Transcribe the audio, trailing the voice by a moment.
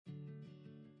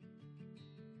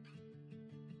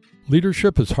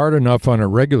Leadership is hard enough on a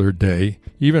regular day,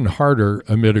 even harder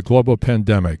amid a global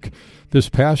pandemic. This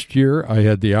past year, I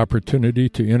had the opportunity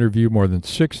to interview more than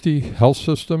 60 health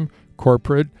system,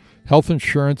 corporate, health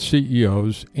insurance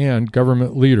CEOs, and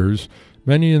government leaders,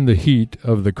 many in the heat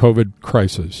of the COVID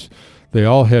crisis. They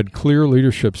all had clear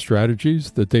leadership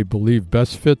strategies that they believe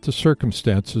best fit the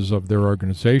circumstances of their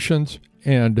organizations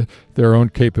and their own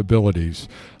capabilities.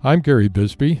 I'm Gary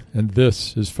Bisbee, and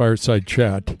this is Fireside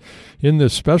Chat. In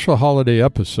this special holiday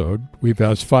episode, we've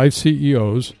asked 5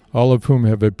 CEOs, all of whom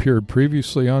have appeared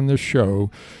previously on this show,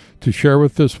 to share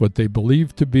with us what they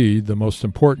believe to be the most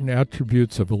important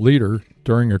attributes of a leader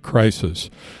during a crisis.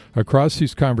 Across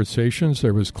these conversations,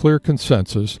 there was clear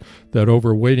consensus that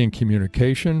overweighting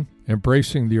communication,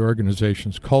 embracing the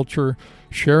organization's culture,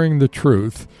 sharing the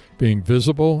truth, being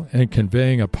visible, and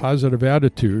conveying a positive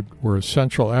attitude were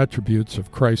essential attributes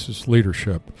of crisis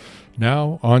leadership.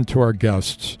 Now, on to our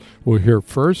guests. We'll hear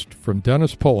first from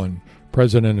Dennis Pullin,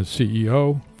 President and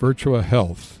CEO, Virtua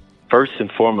Health. First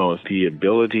and foremost, the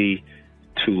ability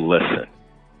to listen.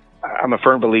 I'm a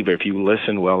firm believer if you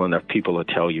listen well enough, people will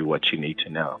tell you what you need to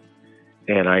know.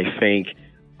 And I think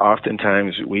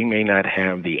oftentimes we may not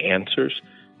have the answers,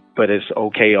 but it's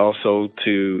okay also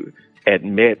to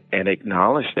admit and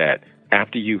acknowledge that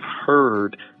after you've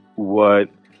heard what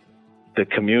the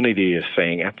community is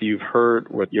saying, after you've heard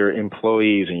what your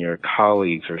employees and your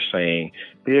colleagues are saying,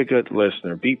 be a good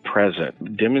listener, be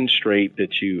present, demonstrate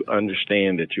that you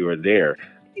understand that you are there.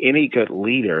 Any good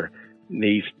leader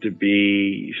needs to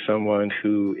be someone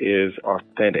who is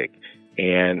authentic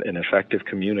and an effective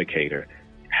communicator.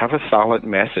 Have a solid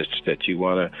message that you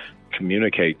want to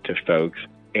communicate to folks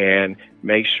and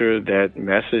make sure that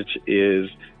message is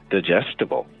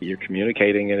digestible. You're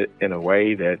communicating it in a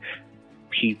way that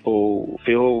people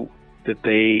feel that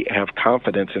they have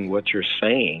confidence in what you're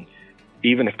saying,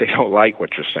 even if they don't like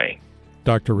what you're saying.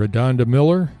 Dr. Redonda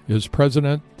Miller is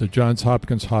president of the Johns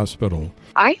Hopkins Hospital.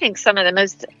 I think some of the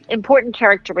most important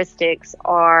characteristics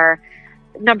are,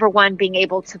 number one, being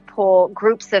able to pull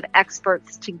groups of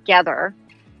experts together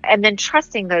and then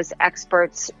trusting those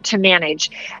experts to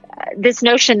manage. This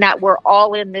notion that we're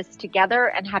all in this together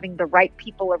and having the right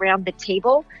people around the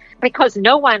table, because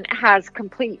no one has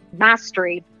complete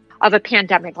mastery of a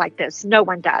pandemic like this. No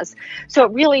one does. So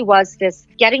it really was this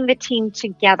getting the team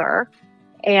together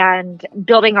and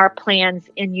building our plans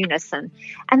in unison.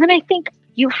 And then I think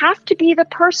you have to be the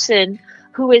person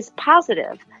who is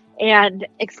positive and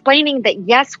explaining that,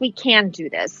 yes, we can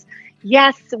do this.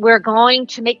 Yes, we're going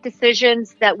to make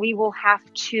decisions that we will have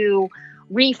to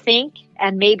rethink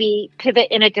and maybe pivot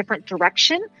in a different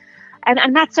direction.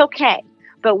 And that's okay.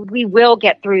 But we will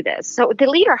get through this. So the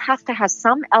leader has to have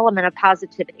some element of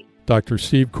positivity. Dr.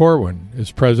 Steve Corwin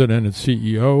is president and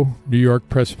CEO, New York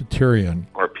Presbyterian.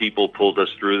 Our people pulled us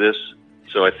through this.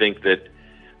 So I think that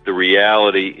the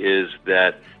reality is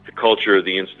that the culture of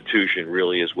the institution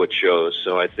really is what shows.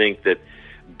 So I think that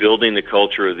building the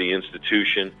culture of the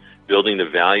institution, building the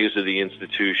values of the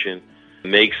institution,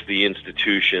 makes the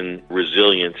institution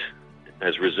resilient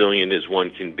as one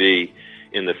can be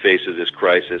in the face of this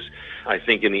crisis. I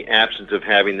think in the absence of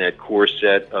having that core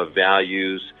set of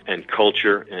values and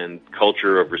culture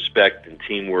of respect and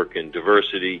teamwork and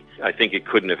diversity, I think it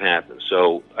couldn't have happened.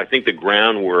 So I think the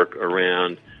groundwork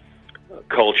around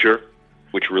culture,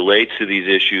 which relates to these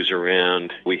issues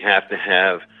around, we have to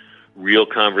have real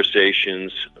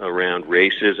conversations around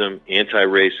racism,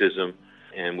 anti-racism,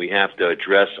 and we have to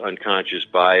address unconscious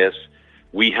bias.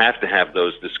 We have to have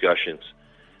those discussions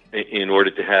in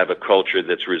order to have a culture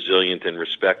that's resilient and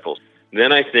respectful.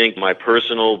 Then I think my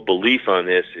personal belief on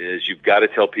this is you've got to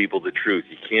tell people the truth.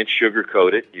 You can't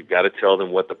sugarcoat it. You've got to tell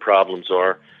them what the problems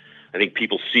are. I think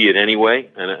people see it anyway,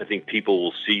 and I think people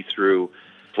will see through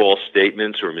false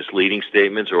statements or misleading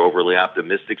statements or overly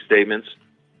optimistic statements.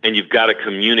 And you've got to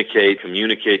communicate.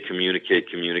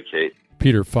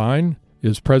 Peter Fine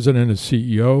is president and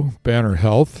CEO, Banner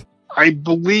Health. I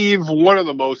believe one of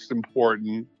the most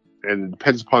important, and it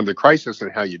depends upon the crisis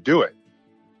and how you do it,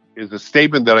 is a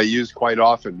statement that I use quite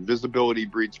often. Visibility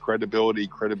breeds credibility.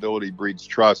 Credibility breeds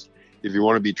trust. If you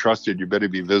want to be trusted, you better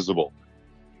be visible.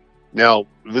 Now,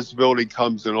 visibility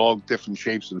comes in all different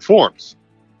shapes and forms.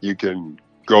 You can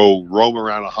go roam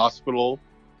around a hospital.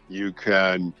 You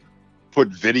can put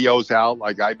videos out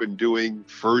like I've been doing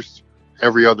first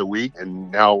every other week and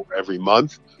now every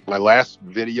month. My last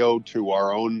video to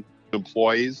our own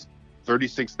employees,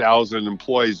 36,000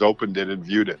 employees opened it and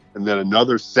viewed it. And then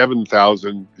another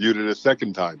 7,000 viewed it a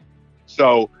second time.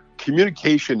 So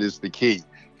communication is the key.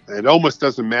 It almost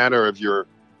doesn't matter if you're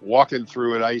walking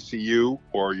through an ICU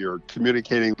or you're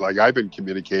communicating like I've been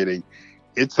communicating.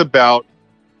 It's about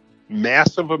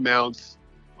massive amounts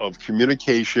of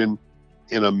communication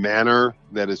in a manner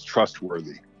that is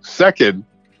trustworthy. Second,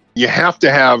 you have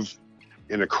to have,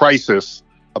 in a crisis,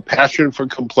 a passion for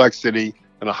complexity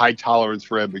and a high tolerance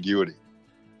for ambiguity.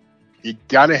 You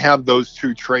got to have those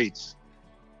two traits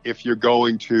if you're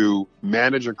going to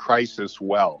manage a crisis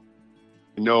well.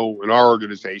 You know, in our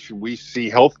organization, we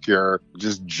see healthcare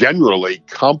just generally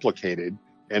complicated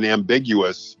and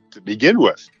ambiguous to begin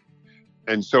with.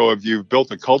 And so if you've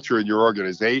built a culture in your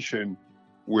organization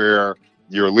where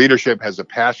your leadership has a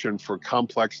passion for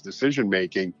complex decision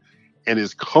making and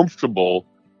is comfortable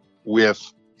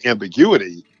with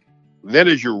ambiguity, then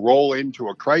as you roll into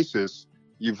a crisis,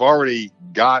 you've already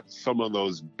got some of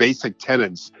those basic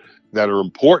tenets that are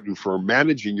important for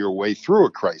managing your way through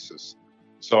a crisis.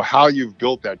 So how you've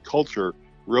built that culture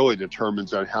really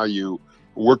determines on how you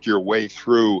work your way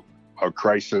through a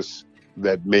crisis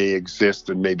that may exist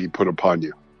and may be put upon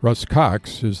you. Russ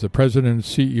Cox is the president and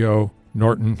CEO,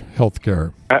 Norton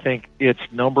Healthcare. I think it's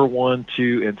number 1,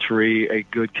 2, and 3, a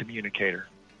good communicator.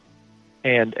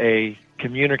 And a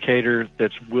communicator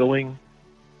that's willing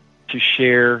to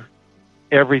share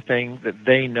everything that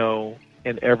they know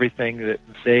and everything that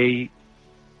they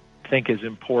think is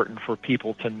important for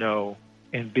people to know,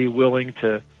 and be willing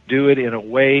to do it in a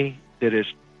way that is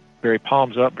very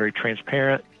palms up, very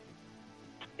transparent,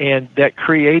 and that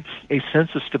creates a sense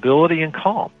of stability and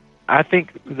calm. I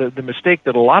think the mistake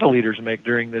that a lot of leaders make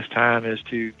during this time is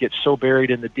to get so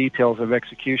buried in the details of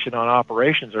execution on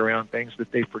operations around things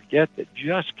that they forget that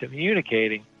just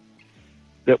communicating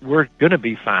that we're going to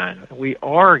be fine, we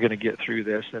are going to get through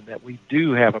this, and that we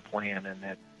do have a plan, and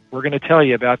that we're going to tell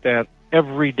you about that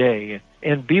every day,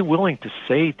 and be willing to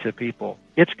say to people,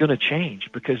 it's going to change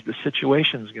because the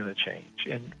situation's going to change,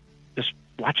 and just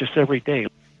watch us every day.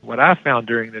 What I found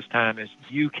during this time is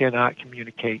you cannot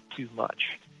communicate too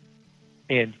much,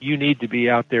 and you need to be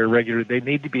out there regularly. They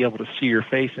need to be able to see your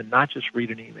face and not just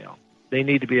read an email. They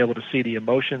need to be able to see the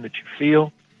emotion that you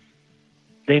feel.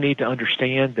 They need to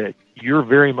understand that you're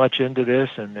very much into this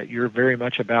and that you're very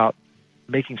much about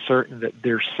making certain that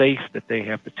they're safe, that they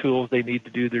have the tools they need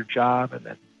to do their job, and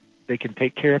that they can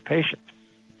take care of patients.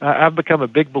 I've become a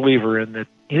big believer in that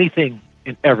anything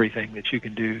and everything that you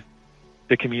can do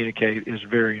to communicate is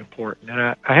very important.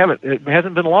 And it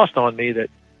hasn't been lost on me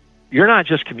that you're not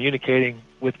just communicating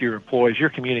with your employees, you're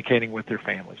communicating with their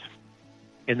families.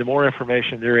 And the more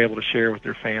information they're able to share with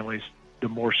their families, the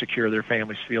more secure their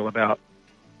families feel about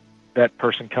that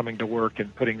person coming to work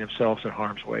and putting themselves in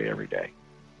harm's way every day.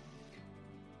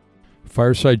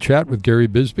 Fireside Chat with Gary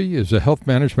Bisbee is a Health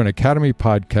Management Academy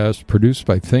podcast produced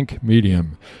by Think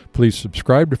Medium. Please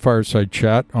subscribe to Fireside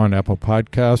Chat on Apple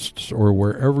Podcasts or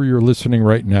wherever you're listening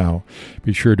right now.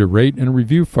 Be sure to rate and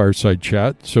review Fireside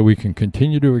Chat so we can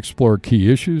continue to explore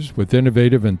key issues with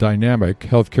innovative and dynamic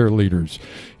healthcare leaders.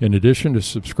 In addition to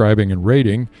subscribing and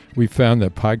rating, we found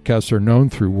that podcasts are known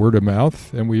through word of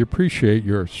mouth, and we appreciate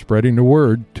your spreading the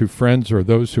word to friends or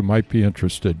those who might be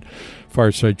interested.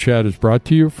 Fireside Chat is brought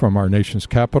to you from our nation's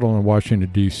capital in Washington,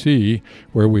 D.C.,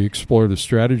 where we explore the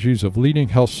strategies of leading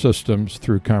health systems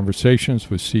through conversations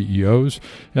with CEOs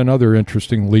and other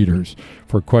interesting leaders.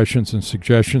 For questions and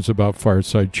suggestions about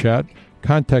Fireside Chat,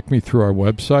 contact me through our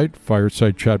website,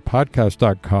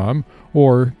 firesidechatpodcast.com,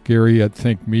 or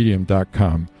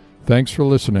Gary@thinkmedium.com. Thanks for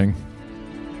listening.